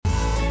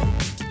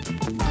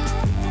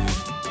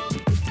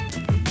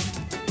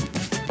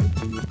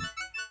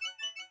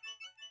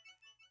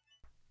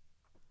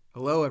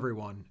Hello,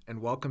 everyone, and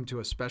welcome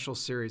to a special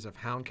series of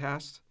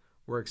Houndcast.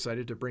 We're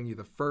excited to bring you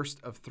the first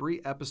of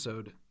 3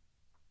 episodes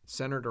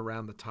centered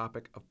around the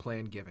topic of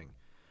plan giving.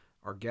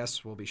 Our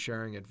guests will be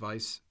sharing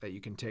advice that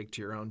you can take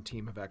to your own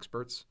team of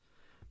experts.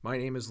 My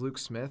name is Luke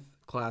Smith,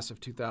 class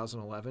of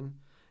 2011,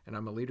 and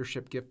I'm a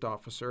Leadership Gift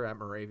Officer at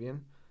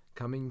Moravian,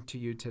 coming to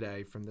you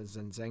today from the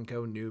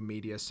Zenzenko New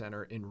Media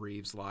Center in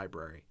Reeves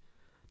Library.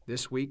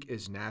 This week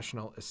is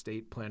National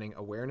Estate Planning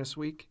Awareness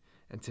Week,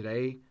 and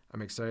today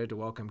I'm excited to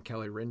welcome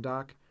Kelly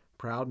Rindock,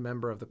 proud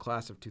member of the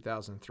class of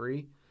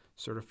 2003,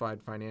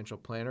 certified financial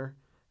planner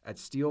at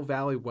Steel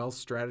Valley Wealth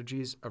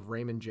Strategies of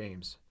Raymond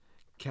James.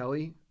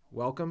 Kelly,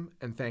 welcome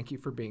and thank you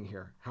for being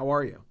here. How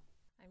are you?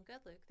 I'm good,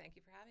 Luke. Thank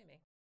you for having me.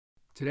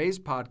 Today's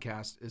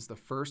podcast is the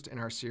first in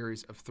our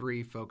series of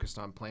 3 focused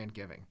on plan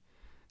giving.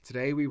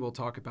 Today we will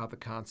talk about the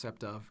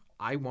concept of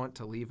I want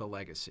to leave a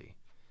legacy,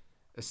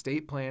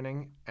 estate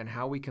planning, and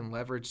how we can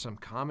leverage some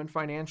common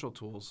financial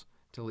tools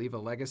to leave a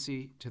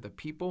legacy to the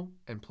people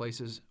and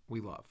places we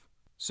love.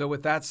 So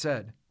with that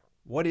said,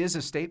 what is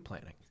estate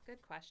planning?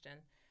 Good question.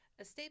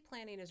 Estate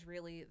planning is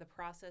really the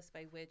process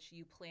by which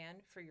you plan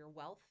for your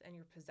wealth and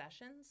your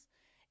possessions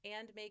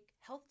and make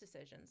health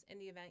decisions in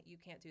the event you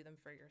can't do them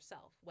for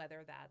yourself,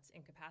 whether that's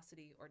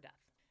incapacity or death.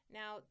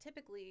 Now,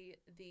 typically,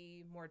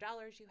 the more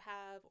dollars you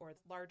have or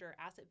the larger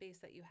asset base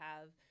that you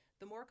have,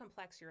 the more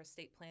complex your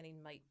estate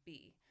planning might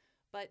be.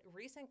 But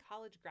recent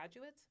college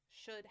graduates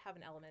should have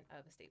an element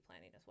of estate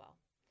planning as well.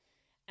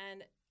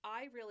 And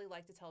I really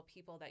like to tell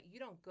people that you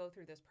don't go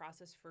through this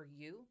process for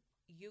you.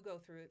 You go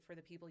through it for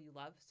the people you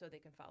love so they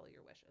can follow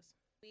your wishes.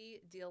 We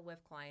deal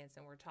with clients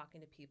and we're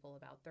talking to people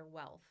about their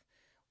wealth.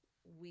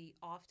 We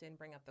often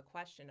bring up the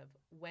question of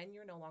when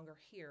you're no longer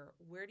here,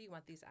 where do you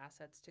want these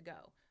assets to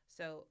go?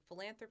 So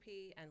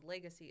philanthropy and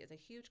legacy is a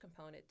huge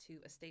component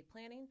to estate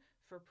planning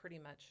for pretty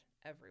much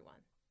everyone.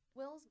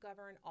 Wills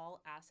govern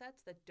all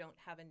assets that don't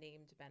have a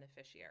named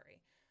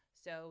beneficiary.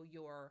 So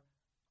your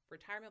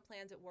retirement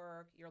plans at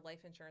work, your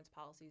life insurance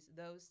policies,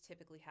 those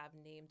typically have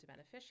named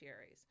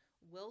beneficiaries.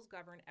 Wills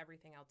govern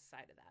everything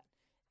outside of that.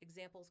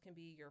 Examples can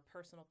be your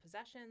personal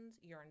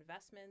possessions, your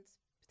investments,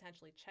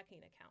 potentially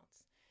checking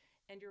accounts.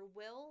 And your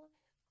will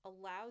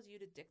allows you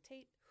to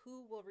dictate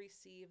who will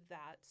receive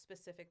that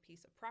specific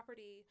piece of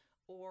property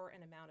or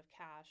an amount of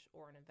cash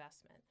or an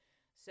investment.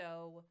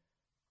 So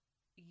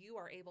you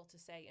are able to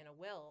say in a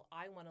will,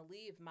 I want to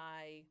leave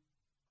my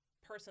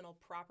personal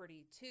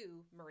property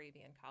to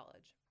Moravian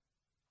College,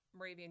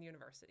 Moravian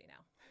University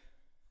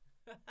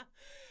now.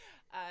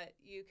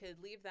 You could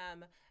leave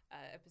them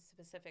a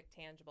specific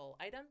tangible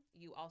item.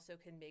 You also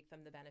can make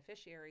them the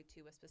beneficiary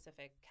to a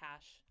specific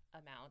cash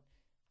amount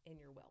in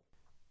your will.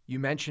 You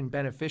mentioned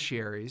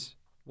beneficiaries.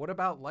 What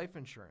about life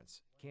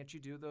insurance? Can't you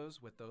do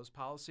those with those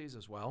policies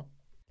as well?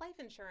 Life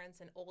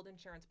insurance and old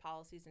insurance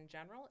policies in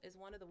general is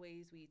one of the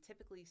ways we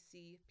typically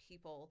see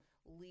people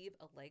leave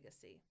a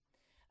legacy.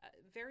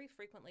 Very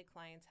frequently,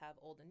 clients have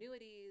old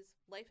annuities,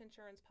 life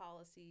insurance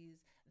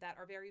policies that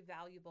are very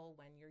valuable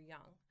when you're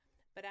young.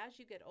 But as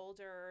you get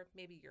older,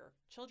 maybe your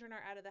children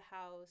are out of the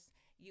house,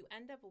 you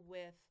end up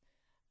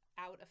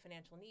without a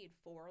financial need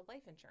for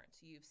life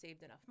insurance. You've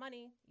saved enough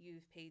money,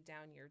 you've paid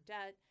down your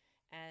debt,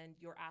 and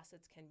your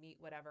assets can meet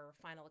whatever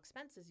final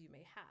expenses you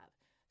may have.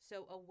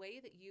 So a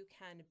way that you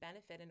can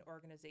benefit an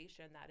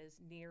organization that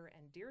is near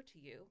and dear to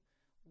you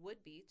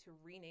would be to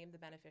rename the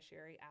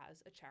beneficiary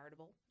as a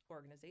charitable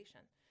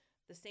organization.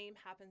 The same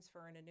happens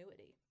for an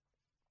annuity.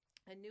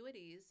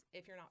 Annuities,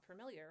 if you're not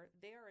familiar,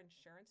 they are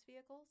insurance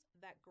vehicles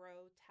that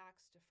grow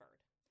tax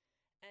deferred.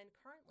 And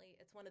currently,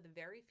 it's one of the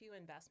very few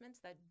investments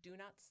that do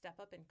not step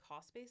up in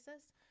cost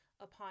basis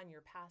upon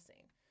your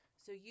passing.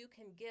 So you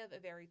can give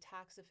a very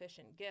tax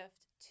efficient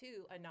gift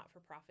to a not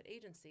for profit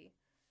agency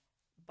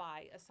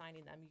by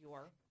assigning them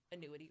your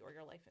annuity or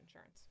your life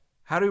insurance.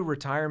 How do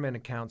retirement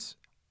accounts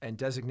and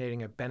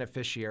designating a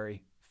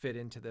beneficiary fit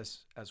into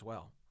this as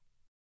well?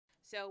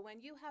 So when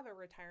you have a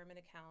retirement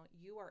account,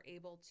 you are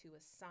able to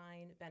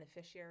assign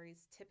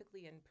beneficiaries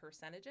typically in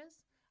percentages.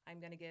 I'm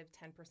going to give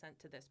 10%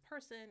 to this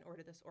person or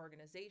to this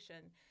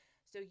organization.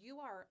 So you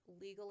are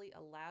legally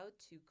allowed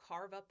to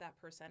carve up that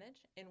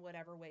percentage in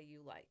whatever way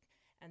you like.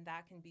 And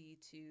that can be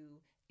to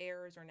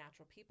heirs or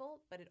natural people,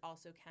 but it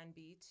also can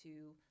be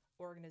to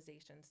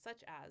organizations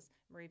such as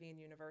Moravian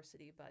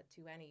University, but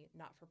to any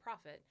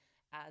not-for-profit,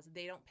 as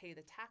they don't pay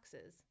the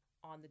taxes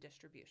on the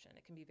distribution.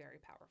 It can be very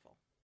powerful.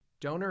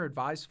 Donor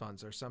advised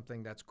funds are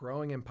something that's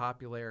growing in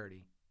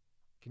popularity.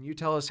 Can you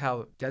tell us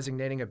how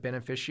designating a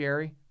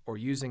beneficiary or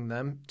using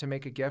them to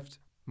make a gift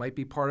might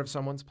be part of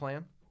someone's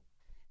plan?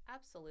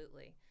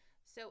 Absolutely.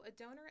 So a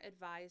donor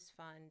advised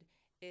fund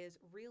is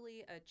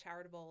really a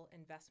charitable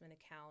investment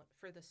account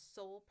for the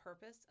sole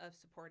purpose of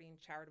supporting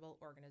charitable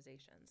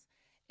organizations.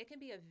 It can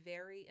be a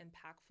very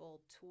impactful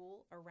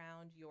tool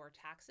around your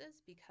taxes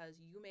because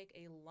you make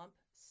a lump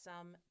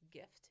sum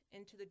gift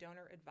into the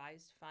donor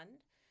advised fund,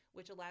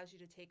 which allows you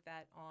to take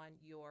that on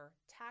your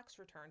tax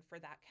return for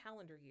that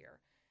calendar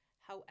year.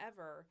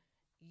 However,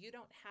 you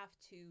don't have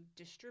to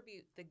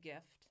distribute the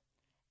gift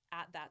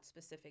at that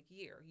specific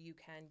year. You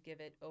can give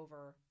it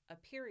over a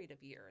period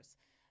of years.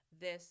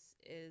 This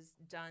is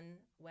done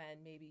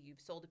when maybe you've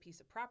sold a piece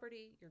of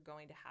property, you're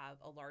going to have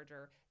a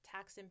larger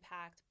tax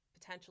impact.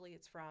 Potentially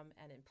it's from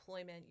an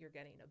employment, you're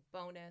getting a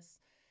bonus.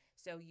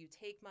 So you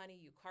take money,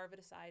 you carve it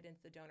aside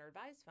into the donor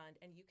advised fund,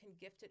 and you can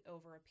gift it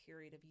over a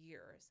period of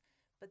years.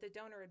 But the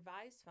donor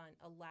advised fund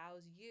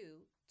allows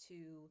you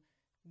to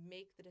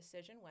make the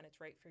decision when it's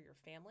right for your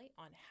family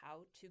on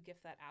how to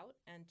gift that out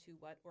and to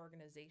what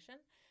organization,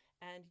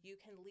 and you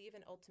can leave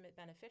an ultimate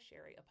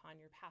beneficiary upon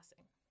your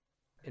passing.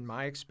 In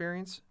my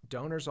experience,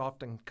 donors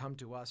often come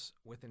to us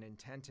with an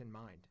intent in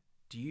mind.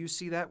 Do you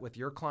see that with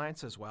your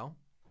clients as well?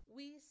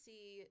 We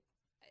see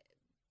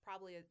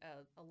probably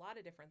a lot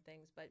of different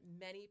things, but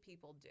many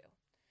people do.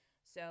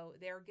 So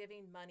they're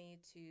giving money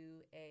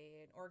to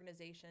an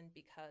organization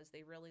because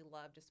they really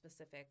loved a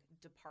specific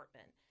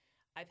department.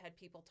 I've had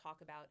people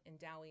talk about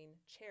endowing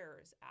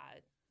chairs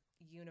at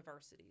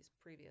universities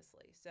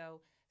previously.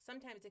 So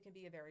sometimes it can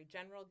be a very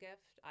general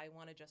gift. I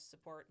want to just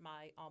support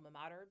my alma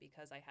mater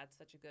because I had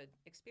such a good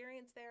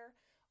experience there.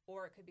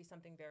 Or it could be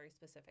something very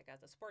specific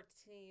as a sports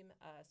team,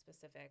 a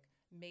specific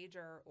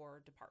major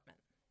or department.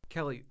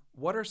 Kelly,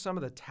 what are some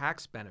of the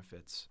tax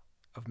benefits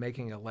of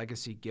making a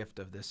legacy gift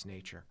of this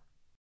nature?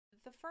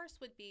 The first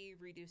would be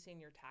reducing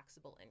your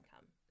taxable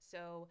income.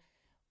 So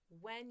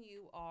when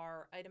you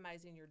are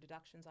itemizing your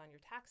deductions on your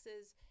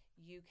taxes,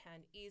 you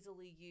can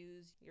easily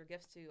use your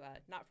gifts to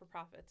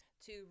not-for-profits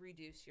to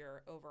reduce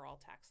your overall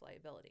tax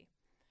liability.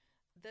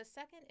 The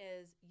second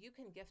is you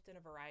can gift in a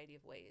variety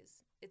of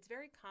ways. It's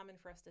very common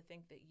for us to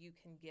think that you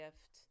can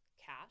gift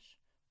cash,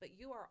 but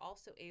you are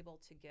also able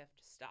to gift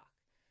stock.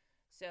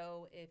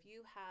 So if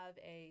you have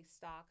a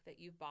stock that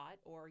you've bought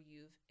or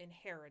you've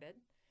inherited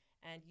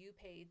and you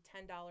paid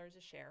 $10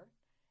 a share,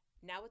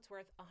 now it's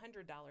worth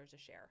 $100 a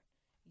share.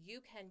 You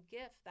can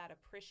gift that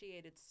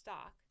appreciated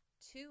stock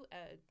to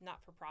a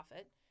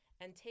not-for-profit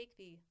and take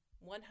the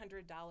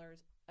 $100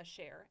 a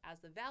share as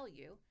the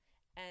value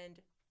and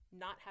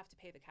not have to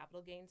pay the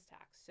capital gains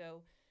tax.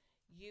 So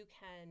you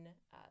can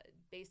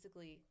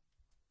basically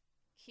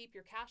keep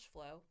your cash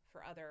flow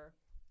for other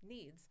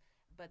needs,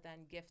 but then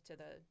gift to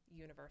the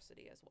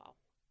university as well.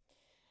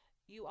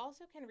 You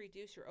also can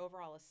reduce your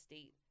overall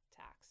estate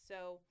tax.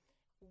 So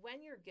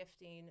when you're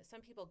gifting,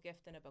 some people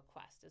gift in a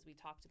bequest, as we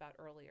talked about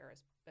earlier,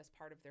 as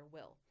part of their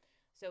will.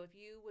 So if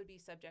you would be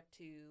subject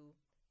to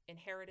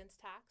inheritance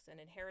tax, and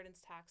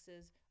inheritance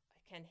taxes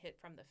can hit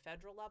from the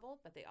federal level,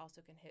 but they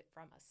also can hit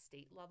from a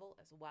state level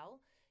as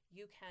well.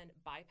 You can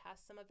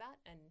bypass some of that,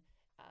 and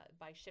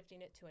by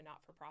shifting it to a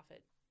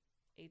not-for-profit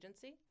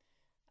agency,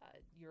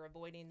 you're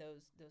avoiding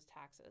those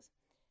taxes.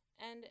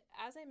 And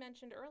as I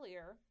mentioned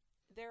earlier,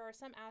 there are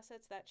some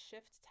assets that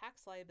shift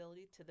tax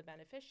liability to the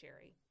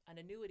beneficiary. An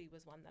annuity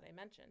was one that I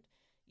mentioned.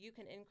 You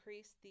can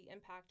increase the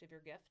impact of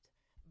your gift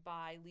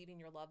by leaving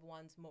your loved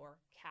ones more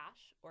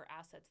cash or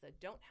assets that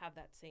don't have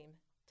that same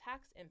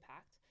tax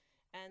impact,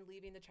 and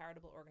leaving the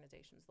charitable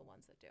organizations the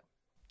ones that do.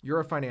 You're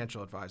a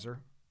financial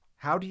advisor.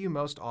 How do you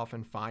most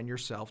often find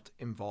yourself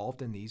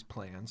involved in these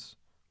plans?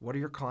 What are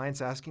your clients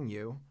asking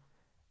you?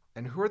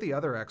 And who are the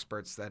other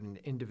experts that an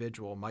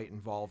individual might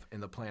involve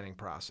in the planning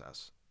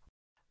process?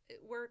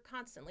 We're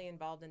constantly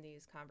involved in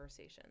these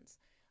conversations.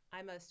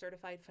 I'm a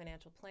certified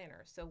financial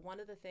planner. So one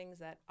of the things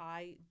that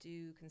I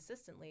do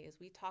consistently is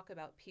we talk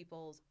about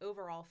people's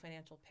overall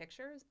financial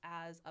pictures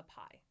as a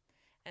pie.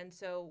 And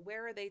so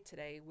where are they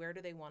today? Where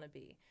do they want to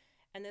be?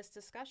 And this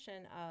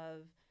discussion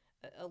of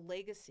a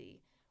legacy,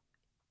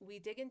 we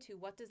dig into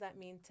what does that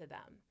mean to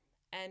them?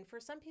 And for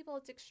some people,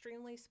 it's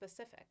extremely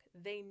specific.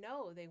 They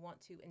know they want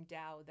to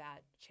endow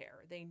that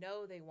chair. They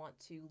know they want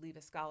to leave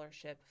a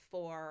scholarship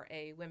for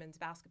a women's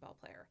basketball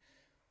player.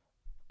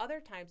 Other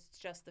times, it's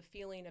just the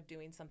feeling of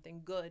doing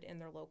something good in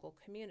their local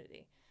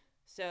community.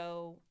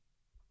 So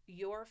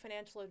your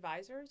financial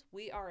advisors,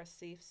 we are a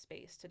safe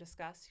space to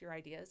discuss your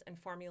ideas and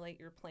formulate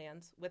your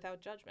plans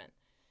without judgment.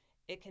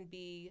 It can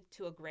be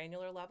to a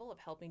granular level of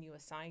helping you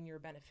assign your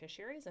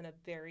beneficiaries in a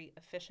very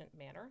efficient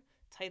manner,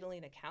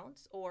 titling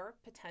accounts, or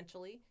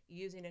potentially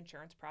using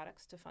insurance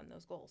products to fund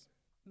those goals.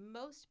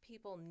 Most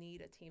people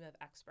need a team of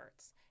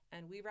experts,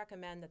 and we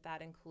recommend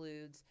that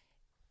includes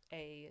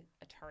an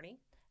attorney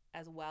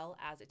as well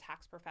as a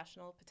tax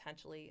professional,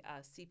 potentially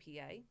a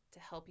CPA, to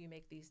help you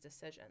make these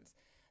decisions.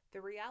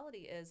 The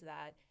reality is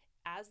that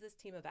as this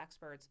team of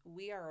experts,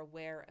 we are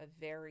aware of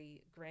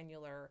very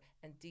granular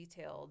and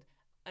detailed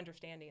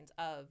understandings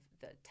of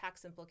the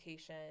tax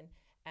implication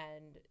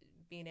and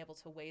being able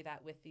to weigh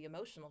that with the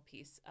emotional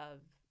piece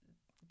of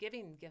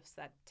giving gifts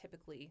that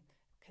typically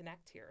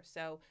connect here.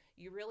 So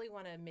you really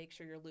want to make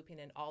sure you're looping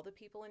in all the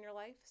people in your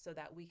life so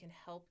that we can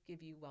help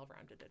give you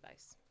well-rounded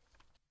advice.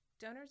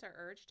 Donors are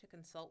urged to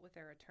consult with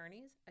their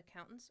attorneys,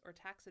 accountants, or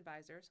tax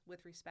advisors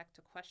with respect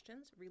to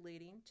questions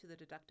relating to the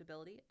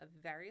deductibility of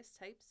various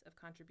types of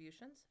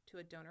contributions to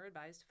a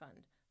donor-advised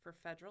fund for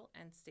federal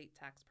and state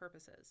tax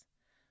purposes.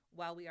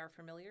 While we are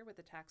familiar with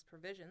the tax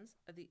provisions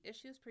of the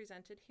issues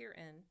presented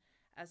herein,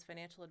 As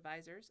financial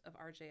advisors of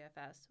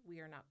RJFS, we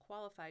are not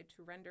qualified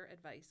to render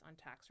advice on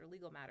tax or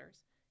legal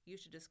matters. You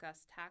should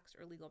discuss tax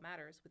or legal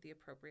matters with the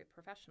appropriate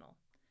professional.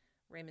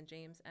 Raymond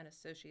James and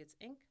Associates,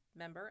 Inc.,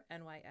 member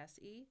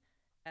NYSE,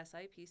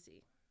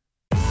 SIPC.